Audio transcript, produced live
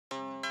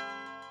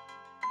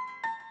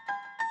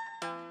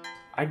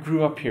I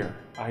grew up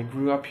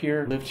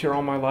here. Lived here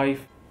all my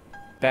life.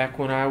 Back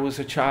when I was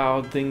a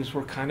child, things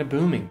were kind of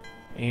booming.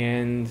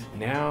 And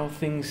now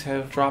things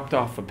have dropped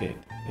off a bit.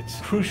 It's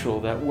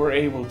crucial that we're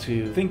able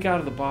to think out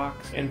of the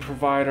box and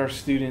provide our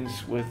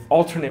students with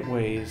alternate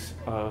ways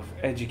of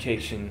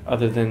education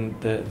other than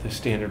the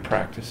standard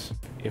practice.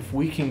 If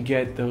we can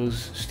get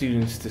those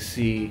students to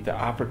see the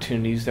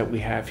opportunities that we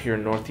have here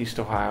in Northeast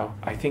Ohio,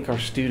 I think our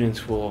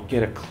students will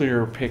get a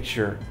clearer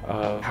picture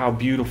of how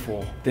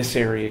beautiful this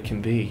area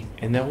can be.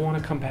 And they'll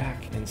want to come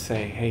back and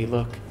say, hey,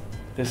 look,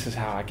 this is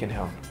how I can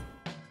help.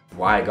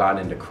 Why I got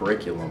into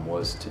curriculum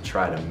was to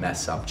try to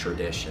mess up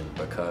tradition,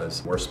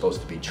 because we're supposed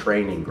to be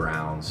training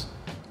grounds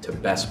to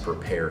best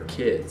prepare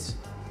kids,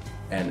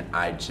 and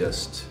I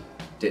just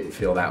didn't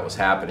feel that was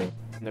happening.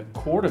 The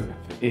Korda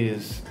method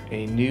is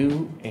a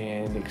new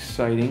and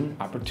exciting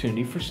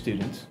opportunity for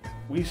students.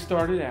 We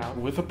started out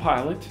with a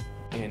pilot,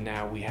 and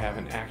now we have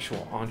an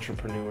actual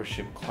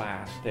entrepreneurship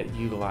class that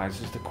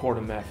utilizes the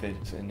Korda method,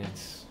 and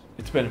it's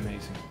been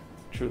amazing,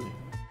 truly.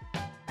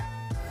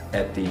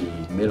 At the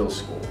middle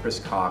school, Chris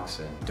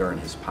Coxon, during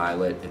his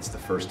pilot, it's the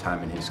first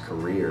time in his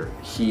career,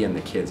 he and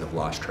the kids have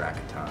lost track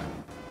of time.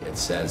 It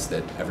says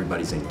that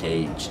everybody's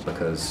engaged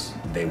because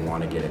they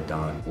want to get it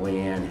done.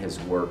 Leanne has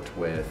worked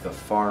with a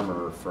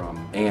farmer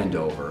from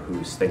Andover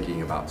who's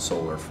thinking about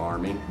solar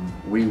farming.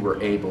 We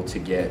were able to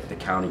get the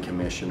county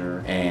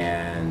commissioner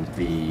and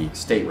the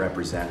state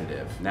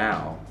representative.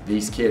 Now,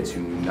 these kids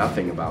who knew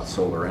nothing about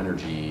solar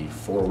energy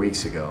 4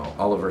 weeks ago,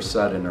 all of a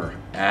sudden are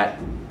at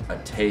a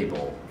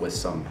table with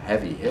some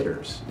heavy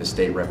hitters. The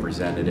state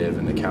representative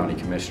and the county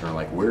commissioner are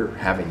like, we're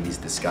having these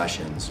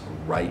discussions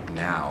right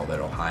now that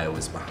Ohio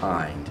is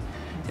behind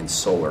in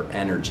solar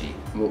energy.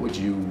 What would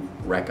you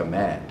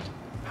recommend?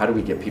 How do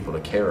we get people to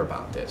care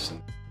about this?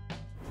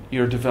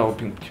 You're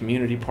developing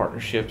community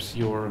partnerships.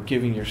 You're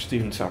giving your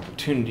students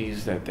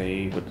opportunities that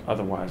they would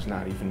otherwise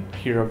not even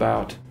hear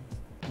about.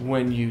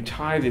 When you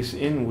tie this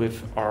in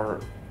with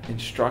our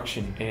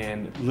instruction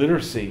and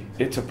literacy,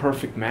 it's a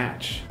perfect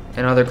match.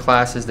 In other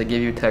classes, they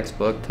give you a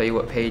textbook, tell you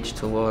what page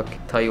to look,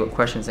 tell you what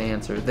questions to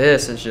answer.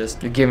 This is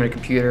just, you're given a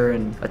computer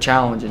and a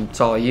challenge and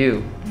it's all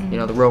you. You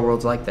know, the real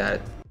world's like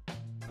that.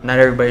 Not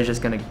everybody's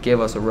just going to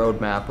give us a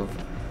roadmap of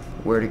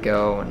where to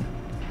go and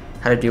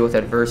how to deal with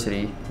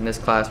adversity. And this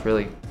class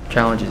really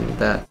challenges you with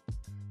that.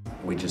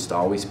 We just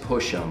always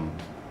push them.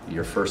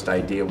 Your first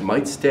idea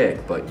might stick,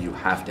 but you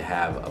have to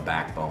have a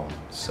backbone.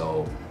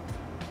 So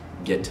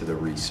get to the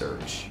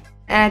research.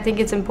 And I think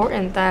it's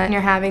important that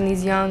you're having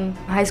these young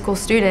high school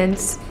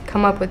students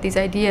come up with these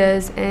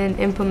ideas and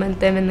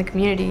implement them in the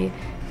community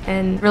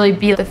and really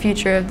be the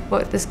future of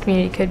what this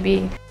community could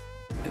be.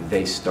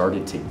 They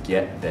started to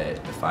get that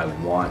if I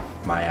want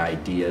my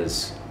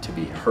ideas to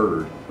be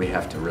heard, we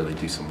have to really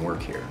do some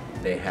work here.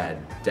 They had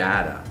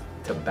data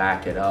to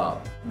back it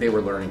up. They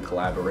were learning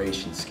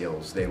collaboration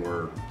skills. They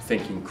were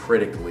thinking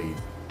critically.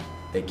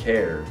 They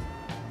cared.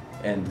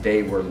 And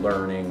they were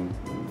learning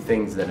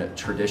things that a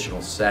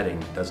traditional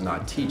setting does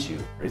not teach you.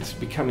 It's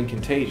becoming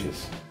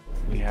contagious.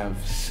 We have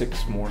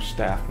 6 more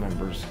staff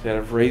members that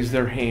have raised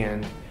their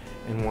hand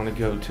and want to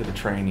go to the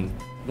training.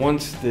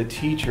 Once the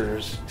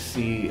teachers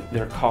see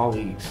their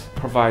colleagues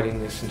providing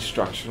this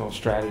instructional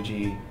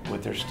strategy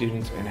with their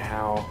students and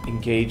how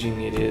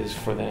engaging it is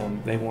for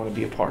them, they want to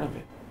be a part of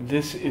it.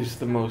 This is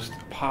the most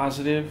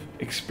positive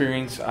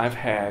experience I've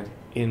had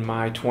in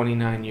my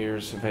 29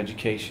 years of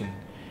education,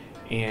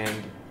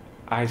 and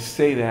I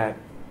say that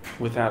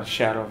without a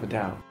shadow of a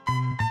doubt.